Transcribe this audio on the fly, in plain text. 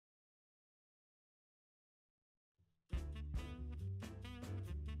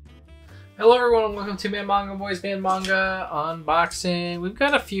Hello everyone and welcome to Manga Boys Manga unboxing. We've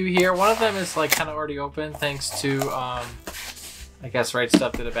got a few here. One of them is like kind of already open thanks to I guess Right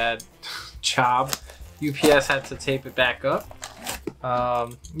Stuff did a bad job. UPS had to tape it back up.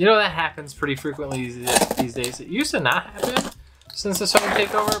 You know, that happens pretty frequently these days. It used to not happen since the Sony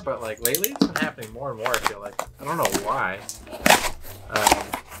takeover, but like lately it's been happening more and more, I feel like. I don't know why.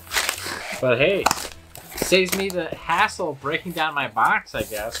 But hey, saves me the hassle of breaking down my box, I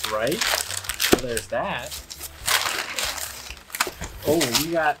guess, right? So there's that. Oh,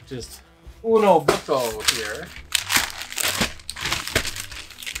 we got just uno buco here.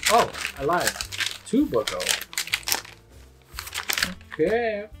 Oh, I lied. 2 buco.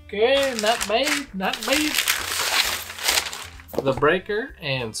 Okay, not bad, not bad. The Breaker,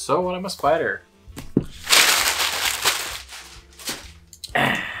 and So What I'm a Spider.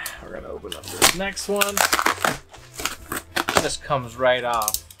 We're gonna open up this next one. This comes right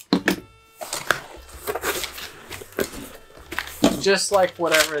off. Just like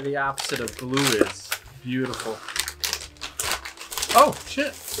whatever the opposite of blue is. Beautiful. Oh,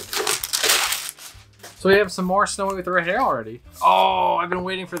 shit. So we have some more Snow White with the red hair already. Oh, I've been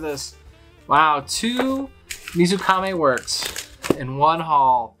waiting for this. Wow, 2 Mizukami works in one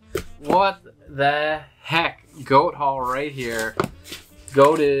haul. What the heck? Goat haul right here.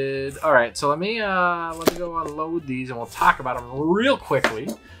 Goated. All right, so let me go unload these and we'll talk about them real quickly.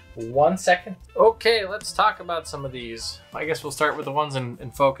 1 second. Okay, let's talk about some of these. I guess we'll start with the ones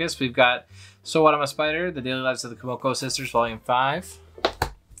in focus. We've got So What I'm a Spider, The Daily Lives of the Kumoko Sisters, Volume 5.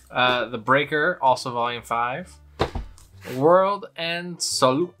 The Breaker, also Volume 5. World and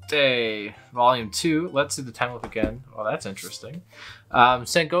Salute, Volume 2. Let's do the time loop again. Oh, that's interesting.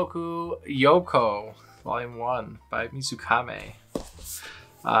 Sengoku Yoko, Volume 1 by Mizukami.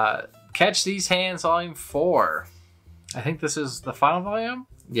 Catch These Hands, Volume 4. I think this is the final volume?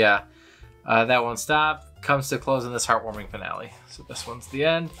 Yeah. That Won't Stop comes to close in this heartwarming finale. So this one's the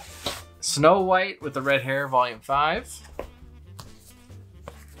end. Snow White with the Red Hair, Volume 5.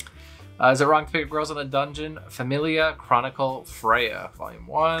 Is It Wrong to Pick Up Girls in the Dungeon? Familia Chronicle Freya, Volume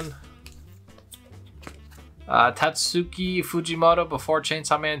 1. Tatsuki Fujimoto Before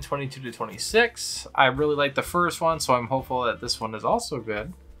Chainsaw Man 22 to 26. I really like the first one, so I'm hopeful that this one is also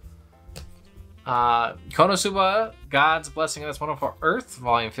good. Konosuba, God's Blessing on This Wonderful Earth,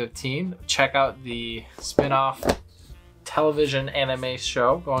 Volume 15. Check out the spin-off television anime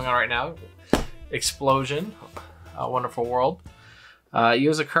show going on right now. Explosion, A Wonderful World.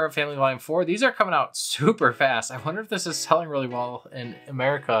 Yozakura Family, Volume 4. These are coming out super fast. I wonder if this is selling really well in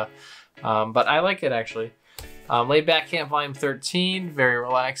America, but I like it actually. Laid Back Camp, Volume 13. Very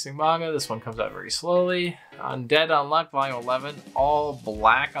relaxing manga. This one comes out very slowly. Undead Unluck, Volume 11. All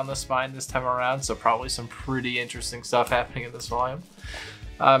black on the spine this time around, so probably some pretty interesting stuff happening in this volume.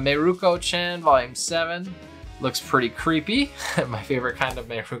 Meruko-chan, Volume 7. Looks pretty creepy. My favorite kind of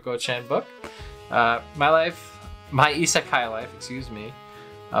Meruko-chan book. My Isekai Life, excuse me.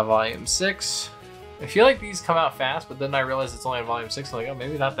 Volume 6. I feel like these come out fast, but then I realize it's only in Volume 6. I'm like, oh,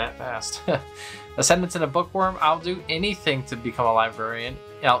 maybe not that fast. Ascendance in a Bookworm. I'll do anything to become a librarian.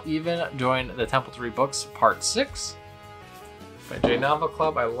 I'll even join the Temple to Read Books, Part 6. By J Novel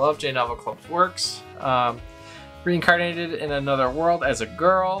Club. I love J Novel Club's works. Reincarnated in Another World as a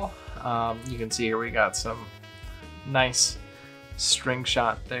Girl. You can see here we got some nice string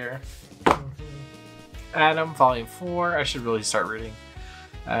shot there. Adam, Volume 4. I should really start reading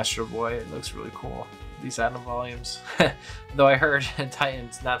Astro Boy. It looks really cool. These Adam volumes. Though I heard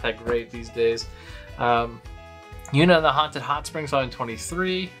Titan's not that great these days. Yuna and the Haunted Hot Springs, Volume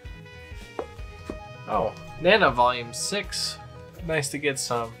 23. Oh, Nana, Volume 6. Nice to get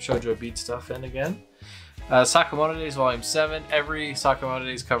some Shoujo Beat stuff in again. Sakamoto Days, Volume 7. Every Sakamoto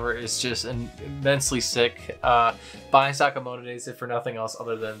Days cover is just immensely sick. Buying Sakamoto Days if for nothing else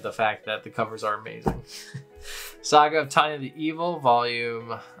other than the fact that the covers are amazing. Saga of Tanya the Evil,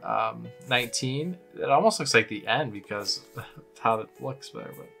 Volume 19. It almost looks like the end because of how it looks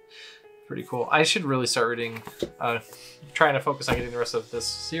there, but pretty cool. I should really start reading, trying to focus on getting the rest of this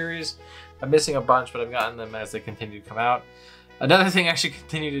series. I'm missing a bunch, but I've gotten them as they continue to come out. Another thing I should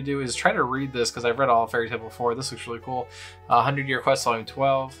continue to do is try to read this because I've read all of Fairy Tail before. This looks really cool. 100 Year Quest, Volume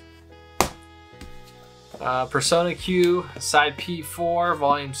 12. Persona Q Side P4,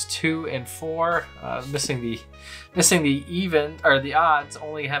 Volumes 2 and 4. Missing the even or the odds.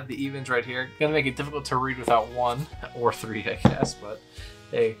 Only have the evens right here. Gonna make it difficult to read without 1 or 3, I guess. But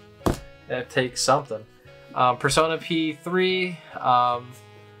hey, that takes something. Persona P3,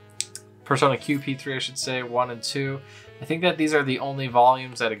 Persona Q P3, I should say, 1 and 2. I think that these are the only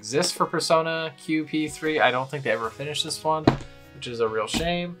volumes that exist for Persona QP3. I don't think they ever finished this one, which is a real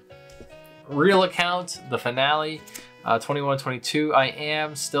shame. Real Account, the finale, 21-22. I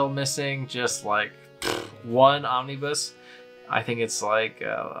am still missing just like one omnibus. I think it's like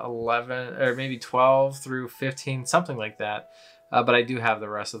 11 or maybe 12 through 15, something like that. But I do have the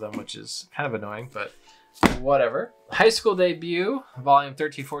rest of them, which is kind of annoying, but whatever. High School Debut, volume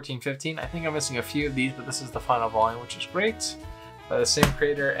 13, 14, 15. I think I'm missing a few of these, but this is the final volume, which is great. By the same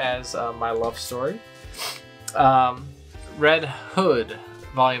creator as My Love Story. Red Hood,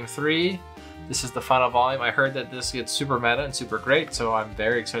 volume 3. This is the final volume. I heard that this gets super meta and super great, so I'm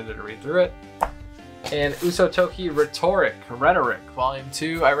very excited to read through it. And Usotoki Rhetoric, volume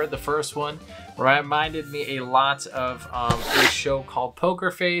 2. I read the first one. Reminded me a lot of a show called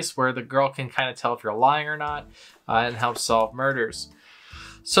Poker Face, where the girl can kind of tell if you're lying or not and help solve murders.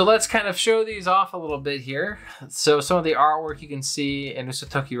 So let's kind of show these off a little bit here. So some of the artwork you can see in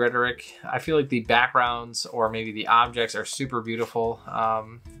Usotoki Rhetoric, I feel like the backgrounds or maybe the objects are super beautiful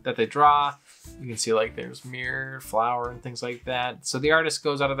that they draw. You can see like there's mirror, flower, and things like that. So the artist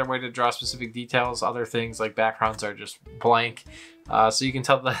goes out of their way to draw specific details. Other things like backgrounds are just blank. So you can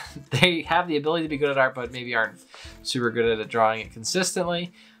tell that they have the ability to be good at art, but maybe aren't super good at drawing it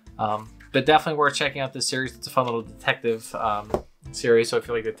consistently. But definitely worth checking out this series. It's a fun little detective series, so if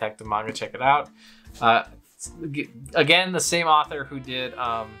you like detective manga, check it out. Again, the same author who did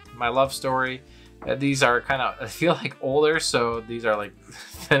My Love Story. These are kind of, I feel like, older, so these are like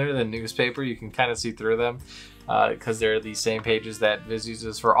thinner than newspaper. You can kind of see through them because they're the same pages that Viz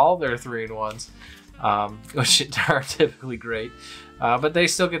uses for all their 3-in-1s, which are typically great. But they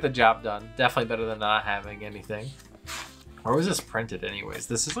still get the job done. Definitely better than not having anything. Where was this printed anyways?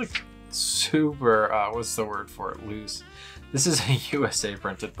 This is like super, what's the word for it? Loose. This is a USA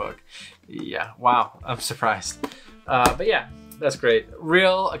printed book. Yeah, wow, I'm surprised. But yeah, that's great.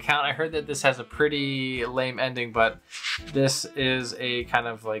 Real Account, I heard that this has a pretty lame ending, but this is a kind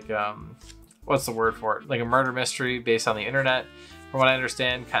of like, what's the word for it? Like a murder mystery based on the internet. From what I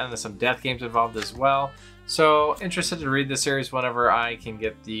understand, kind of some death games involved as well. So interested to read this series whenever I can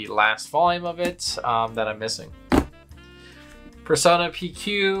get the last volume of it that I'm missing. Persona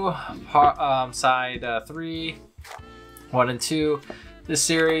PQ, side 3. 1 and 2. This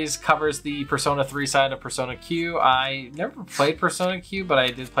series covers the Persona 3 side of Persona Q. I never played Persona Q, but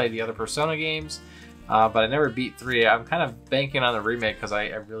I did play the other Persona games. But I never beat 3. I'm kind of banking on the remake because I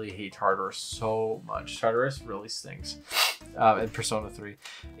really hate Tartarus so much. Tartarus really stinks in Persona 3.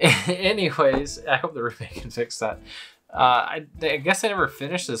 Anyways, I hope the remake can fix that. I guess I never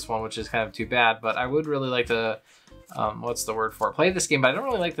finished this one, which is kind of too bad, but I would really like to, what's the word for it? Play this game, but I don't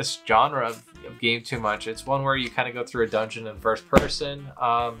really like this genre of game too much. It's one where you kind of go through a dungeon in first person,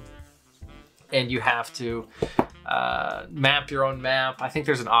 and you have to map your own map. I think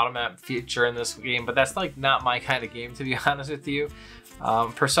there's an auto map feature in this game, but that's like not my kind of game, to be honest with you.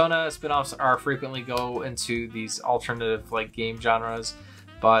 Persona spin-offs are frequently go into these alternative like game genres,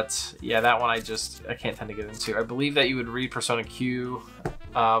 but yeah, that one I can't tend to get into. I believe that you would read Persona Q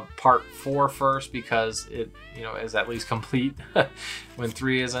part 4 first because it is at least complete when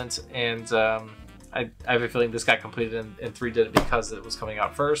 3 isn't, and I have a feeling this got completed and 3 did it because it was coming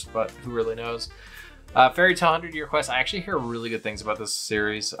out first, but who really knows. Fairy Tail 100 Year Quest, I actually hear really good things about this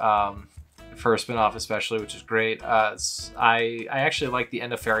series, for a spin-off especially, which is great. I actually like the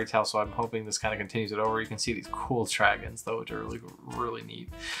end of Fairy Tail, so I'm hoping this kind of continues it over. You can see these cool dragons though, which are really neat.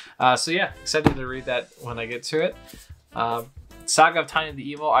 So yeah, excited to read that when I get to it. Saga of Tiny the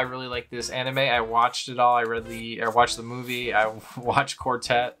Evil, I really like this anime. I watched it all. I watched the movie. I watched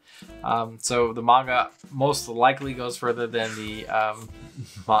Quartet. So the manga most likely goes further than the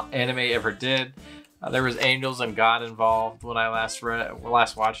anime ever did. There was angels and God involved when I last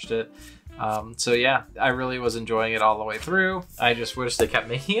watched it. So yeah, I really was enjoying it all the way through. I just wish they kept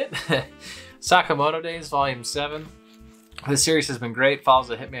making it. Sakamoto Days, Volume 7. This series has been great. Follows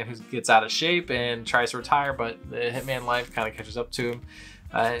a hitman who gets out of shape and tries to retire, but the hitman life kind of catches up to him.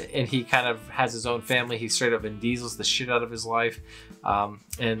 And he kind of has his own family. He straight up Vin Diesels the shit out of his life.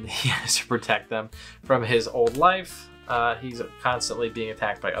 And he has to protect them from his old life. He's constantly being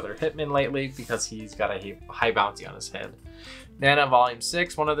attacked by other hitmen lately because he's got a high bounty on his head. Nana Volume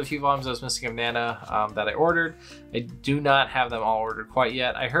 6, one of the few volumes I was missing of Nana that I ordered. I do not have them all ordered quite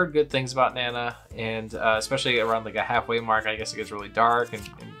yet. I heard good things about Nana, and especially around like a halfway mark, I guess it gets really dark and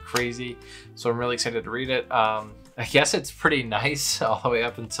crazy. So I'm really excited to read it. I guess it's pretty nice all the way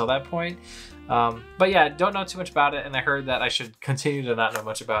up until that point. But yeah, don't know too much about it, and I heard that I should continue to not know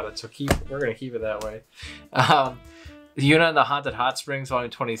much about it, so we're gonna keep it that way. Yuna and the Haunted Hot Springs,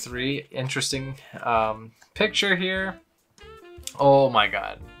 Volume 23. Interesting picture here. Oh my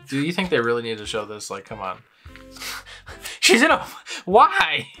god. Do you think they really need to show this? Like, come on. She's in a...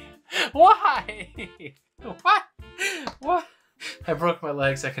 Why? Why? What? What? I broke my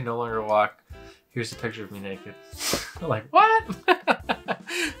legs. I can no longer walk. Here's a picture of me naked. I'm like, what?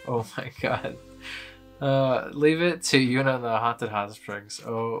 Oh my god. Leave it to Yuna and the Haunted Hot Springs.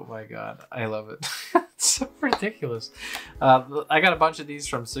 Oh my god. I love it. It's so ridiculous. I got a bunch of these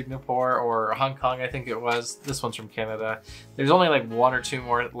from Singapore or Hong Kong, I think it was. This one's from Canada. There's only like 1 or 2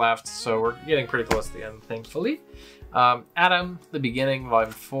 more left, so we're getting pretty close to the end, thankfully. Adam, The Beginning,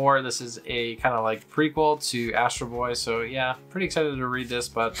 Volume 4. This is a kind of like prequel to Astro Boy, so yeah, pretty excited to read this,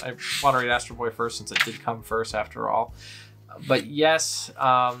 but I want to read Astro Boy first since it did come first after all. But yes,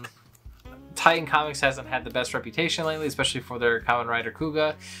 Titan Comics hasn't had the best reputation lately, especially for their Kamen Rider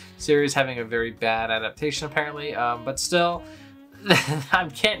Kuga series having a very bad adaptation apparently, but still, I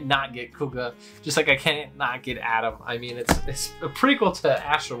can't not get Kuga, just like I can't not get Adam. I mean, it's a prequel to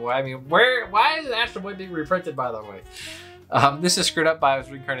Astro Boy. I mean, why is Astro Boy being reprinted, by the way? This is screwed up by I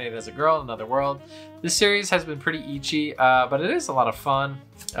was reincarnated as a girl in another world. This series has been pretty ecchi, but it is a lot of fun.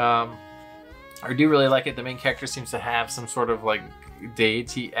 I do really like it. The main character seems to have some sort of like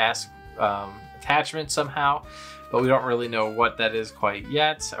deity-esque attachment somehow, but we don't really know what that is quite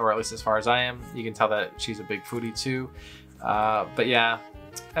yet, or at least as far as I am. You can tell that she's a big foodie too. But yeah,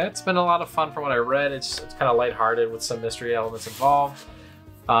 it's been a lot of fun from what I read. It's kind of lighthearted with some mystery elements involved.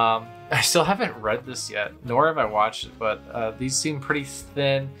 I still haven't read this yet, nor have I watched it, but these seem pretty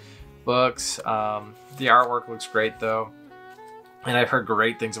thin books. The artwork looks great though, and I've heard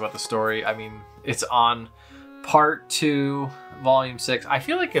great things about the story. I mean, it's on Part 2, Volume 6. I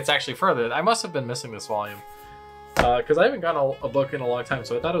feel like it's actually further. I must have been missing this volume because I haven't gotten a book in a long time,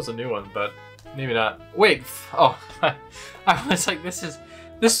 so I thought it was a new one, but maybe not. Wait, oh, I was like, this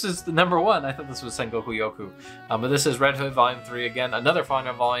is the number 1. I thought this was Sengoku Yoku, but this is Red Hood Volume 3 again, another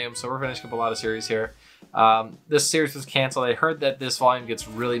final volume. So we're finishing up a lot of series here. This series was canceled. I heard that this volume gets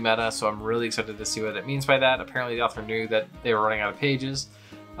really meta, so I'm really excited to see what it means by that. Apparently, the author knew that they were running out of pages.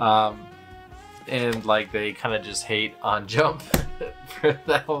 And like they kind of just hate on Jump for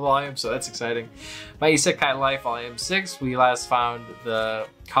that whole volume, so that's exciting. My Isekai Life Volume 6, we last found the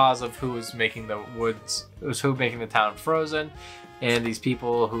cause of who was making the woods, who making the town frozen, and these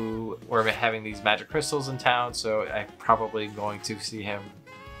people who were having these magic crystals in town. So I'm probably going to see him,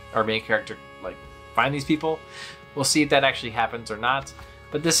 our main character, like find these people. We'll see if that actually happens or not.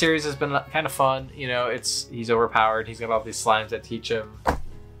 But this series has been kind of fun. You know, he's overpowered. He's got all these slimes that teach him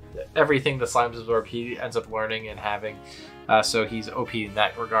everything the slimes absorb, he ends up learning and having, so he's OP in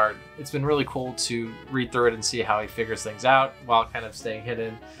that regard. It's been really cool to read through it and see how he figures things out while kind of staying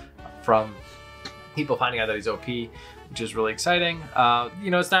hidden from people finding out that he's OP, which is really exciting. You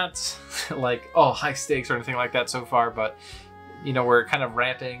know, it's not like, oh, high stakes or anything like that so far, but you know, we're kind of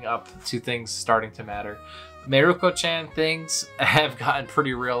ramping up to things starting to matter. Meruko-chan, things have gotten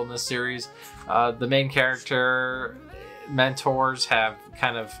pretty real in this series. The main character mentors have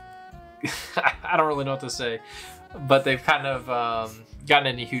kind of I don't really know what to say, but they've kind of gotten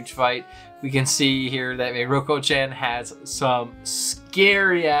in a huge fight. We can see here that Meruko-chan has some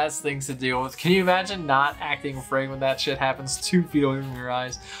scary ass things to deal with. Can you imagine not acting afraid when that shit happens 2 feet away from your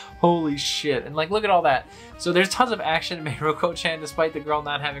eyes? Holy shit. And like, look at all that. So there's tons of action in Meruko-chan, despite the girl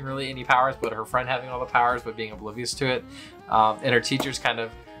not having really any powers, but her friend having all the powers but being oblivious to it, and her teacher's kind of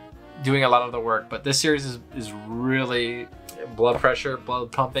doing a lot of the work. But this series is really blood pressure,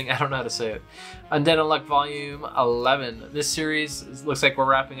 blood pumping, I don't know how to say it. Undead Unluck Volume 11. This series looks like we're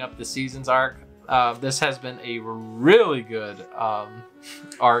wrapping up the seasons arc. This has been a really good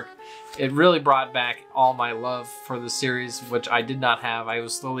arc. It really brought back all my love for the series, which I did not have. I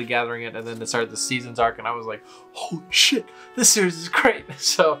was slowly gathering it, and then it started the seasons arc, and I was like, holy shit, this series is great.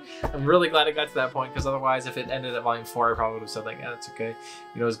 So I'm really glad it got to that point, because otherwise, if it ended at Volume 4, I probably would have said like, yeah, it's okay.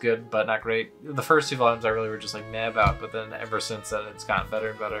 You know, it's good, but not great. The first 2 volumes I really were just like meh about, but then ever since then, it's gotten better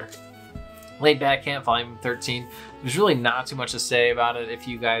and better. Laid Back Camp Volume 13. There's really not too much to say about it. If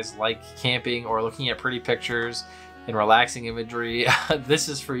you guys like camping or looking at pretty pictures and relaxing imagery, this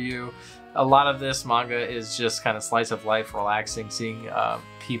is for you. A lot of this manga is just kind of slice of life, relaxing, seeing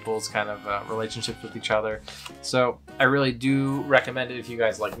people's kind of relationships with each other. So I really do recommend it if you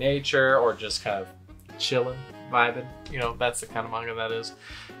guys like nature or just kind of chilling, vibing. You know, that's the kind of manga that is.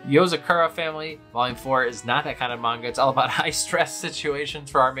 Yozakura Family Volume 4 is not that kind of manga. It's all about high stress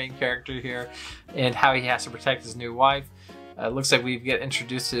situations for our main character here and how he has to protect his new wife. It looks like we get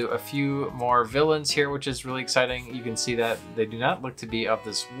introduced to a few more villains here, which is really exciting. You can see that they do not look to be of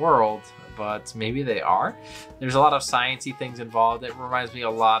this world, but maybe they are. There's a lot of sciencey things involved. It reminds me a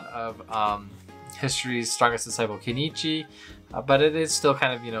lot of History's Strongest Disciple Kenichi, but it is still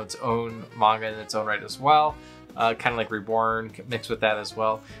kind of, you know, its own manga in its own right as well. kind of like Reborn mixed with that as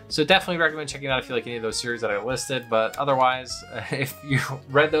well. So definitely recommend checking out if you like any of those series that I listed. But otherwise, if you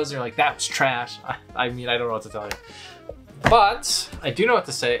read those and you're like, that was trash, I mean, I don't know what to tell you. But I do know what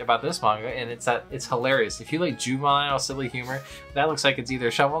to say about this manga, and it's that it's hilarious. If you like juvenile, silly humor, that looks like it's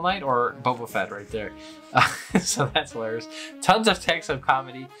either Shovel Knight or Boba Fett right there. So that's hilarious. Tons of text of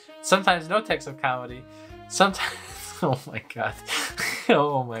comedy, sometimes no text of comedy, sometimes... Oh my god.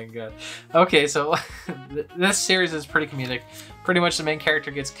 Oh my god. Okay, so this series is pretty comedic. Pretty much the main character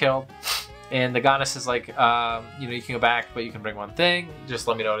gets killed, and the goddess is like, you know, you can go back, but you can bring one thing. Just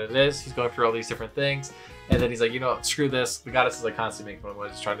let me know what it is. He's going through all these different things. And then he's like, you know, screw this. The goddess is like constantly making fun of him.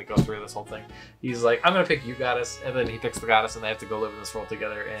 He's trying to go through this whole thing. He's like, I'm going to pick you, goddess. And then he picks the goddess, and they have to go live in this world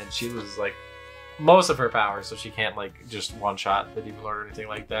together. And she loses like most of her powers, so she can't like just one-shot the Demon Lord or anything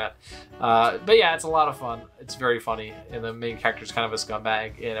like that. But yeah, it's a lot of fun. It's very funny. And the main character is kind of a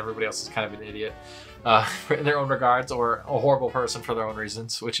scumbag, and everybody else is kind of an idiot in their own regards, or a horrible person for their own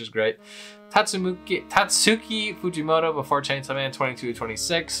reasons, which is great. Tatsuki Fujimoto before Chainsaw Man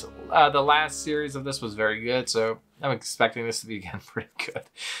 22-26. The last series of this was very good, so I'm expecting this to be again pretty good.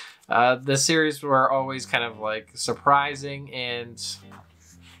 The series were always kind of like surprising and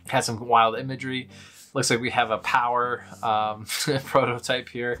had some wild imagery. Looks like we have a power prototype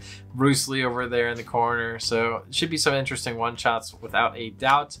here. Bruce Lee over there in the corner. So it should be some interesting one-shots without a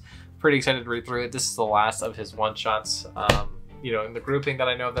doubt. Pretty excited to read through it. This is the last of his one-shots. You know, in the grouping that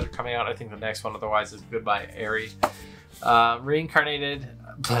I know that are coming out, I think the next one otherwise is Goodbye Eri. Reincarnated.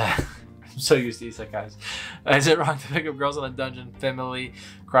 Bleh. I'm so used to isekais. Is it wrong to pick up girls in a dungeon? Family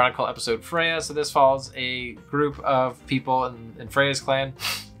Chronicle episode Freya. So this follows a group of people in Freya's clan.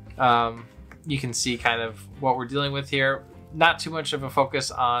 You can see kind of what we're dealing with here. Not too much of a focus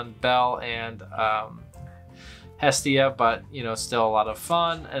on Belle and Hestia, but you know, still a lot of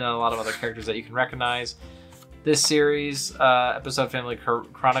fun and a lot of other characters that you can recognize. This series, episode Family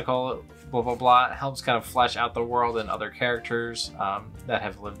Chronicle, blah blah blah, helps kind of flesh out the world and other characters that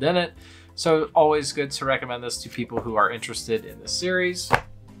have lived in it. So always good to recommend this to people who are interested in this series.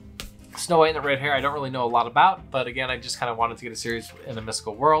 Snow White and the Red Hair, I don't really know a lot about, but again, I just kind of wanted to get a series in the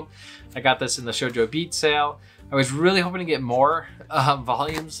mystical world. I got this in the Shoujo Beat sale. I was really hoping to get more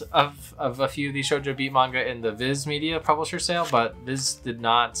volumes of a few of these Shoujo Beat manga in the Viz Media publisher sale, but Viz did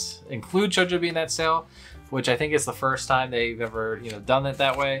not include Shoujo Beat in that sale, which I think is the first time they've ever, you know, done it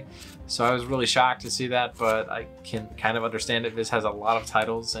that way. So I was really shocked to see that, but I can kind of understand it. Viz has a lot of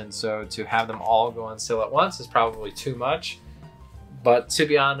titles, and so to have them all go on sale at once is probably too much. But to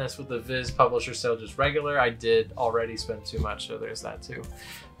be honest, with the Viz publisher sale just regular, I did already spend too much, so there's that too.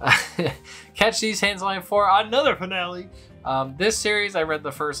 Catch These Hands Line 4, another finale. This series, I read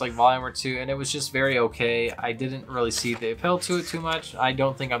the first like volume or two, and it was just very okay. I didn't really see the appeal to it too much. I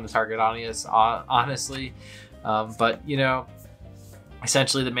don't think I'm the target audience, honestly. But you know,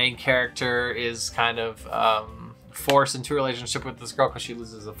 essentially the main character is kind of forced into a relationship with this girl because she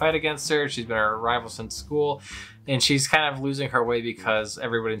loses a fight against her. She's been her rival since school, and she's kind of losing her way because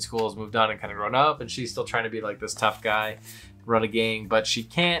everybody in school has moved on and kind of grown up, and she's still trying to be like this tough guy, run a gang, but she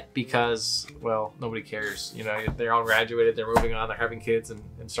can't because, well, nobody cares. You know, they're all graduated, they're moving on, they're having kids and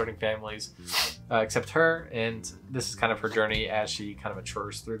starting families, except her, and this is kind of her journey as she kind of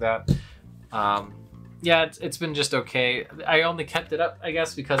matures through that. Yeah, it's been just okay. I only kept it up, I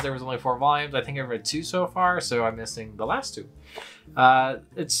guess, because there was only 4 volumes. I think I've read 2 so far, so I'm missing the last 2.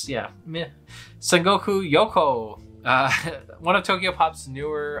 It's, yeah, meh. Sengoku Yoko. One of Tokyo Pop's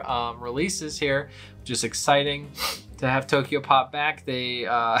newer releases here, which is exciting to have Tokyo Pop back. They,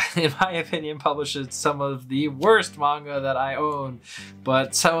 in my opinion, published some of the worst manga that I own,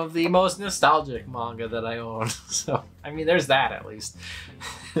 but some of the most nostalgic manga that I own. So, I mean, there's that at least.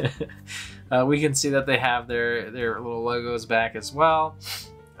 We can see that they have their little logos back as well.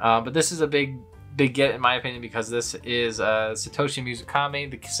 But this is a big get in my opinion, because this is Satoshi Mizukami,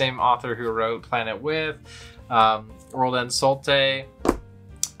 the same author who wrote Planet With, World End Solte,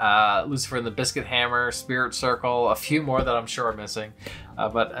 Lucifer and the Biscuit Hammer, Spirit Circle, a few more that I'm sure are missing,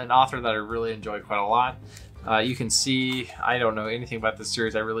 but an author that I really enjoy quite a lot. You can see, I don't know anything about this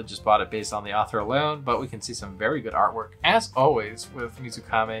series, I really just bought it based on the author alone, but we can see some very good artwork, as always with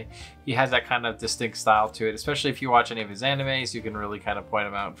Mizukami. He has that kind of distinct style to it, especially if you watch any of his animes, you can really kind of point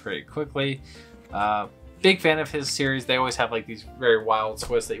them out pretty quickly. Big fan of his series. They always have like these very wild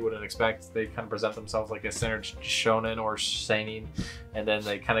twists that you wouldn't expect. They kind of present themselves like a standard shonen or seinen, and then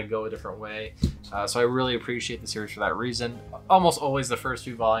they kind of go a different way. So I really appreciate the series for that reason. Almost always the first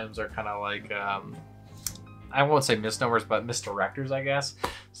few volumes are kind of like, I won't say misnomers, but misdirectors, I guess.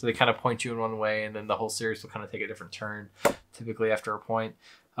 So they kind of point you in one way, and then the whole series will kind of take a different turn, typically after a point.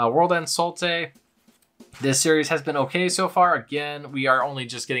 World End Solte. This series has been okay so far. Again, we are only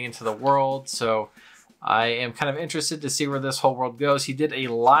just getting into the world, so I am kind of interested to see where this whole world goes. He did a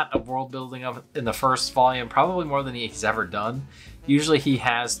lot of world building in the first volume, probably more than he's ever done. Usually he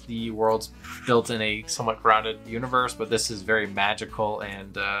has the worlds built in a somewhat grounded universe, but this is very magical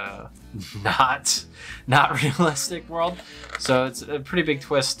and not realistic world. So it's a pretty big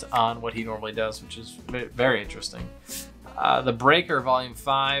twist on what he normally does, which is very interesting. The Breaker Volume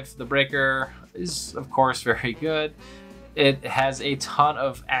 5. The Breaker is, of course, very good. It has a ton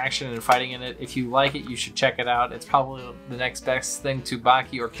of action and fighting in it. If you like it, you should check it out. It's probably the next best thing to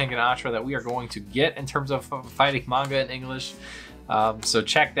Baki or Kengan Ashura that we are going to get in terms of fighting manga in English. So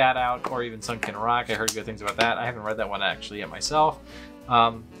check that out, or even Sunken Rock. I heard good things about that. I haven't read that one actually yet myself.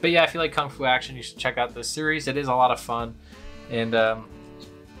 But yeah, if you like Kung Fu action, you should check out this series. It is a lot of fun, and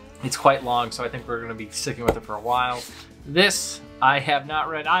it's quite long, so I think we're going to be sticking with it for a while. This I have not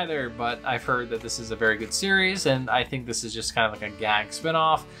read either, but I've heard that this is a very good series, and I think this is just kind of like a gag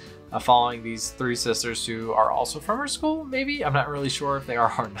spin-off following these three sisters who are also from her school, maybe? I'm not really sure if they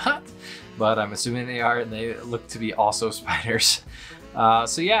are or not, but I'm assuming they are, and they look to be also spiders.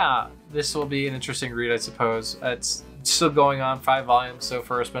 So yeah, this will be an interesting read, I suppose. It's still going on, 5 volumes, so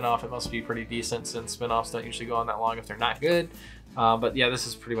for a spin-off, it must be pretty decent, since spin-offs don't usually go on that long if they're not good. But yeah, this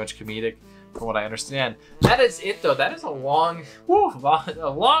is pretty much comedic, from what I understand. That is it, though. That is a long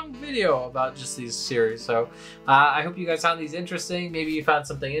video about just these series. So I hope you guys found these interesting. Maybe you found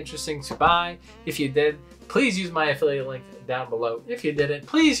something interesting to buy. If you did, please use my affiliate link down below. If you didn't,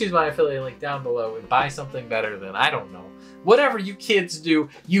 please use my affiliate link down below and buy something better than, I don't know, whatever you kids do,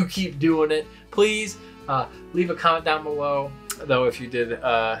 you keep doing it. Please leave a comment down below, though, if you did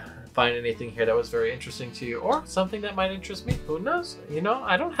find anything here that was very interesting to you, or something that might interest me. Who knows? You know,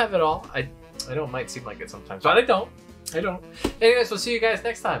 I don't have it all. I know it might seem like it sometimes, but I don't. Anyways, we'll see you guys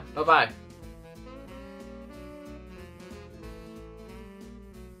next time. Bye-bye.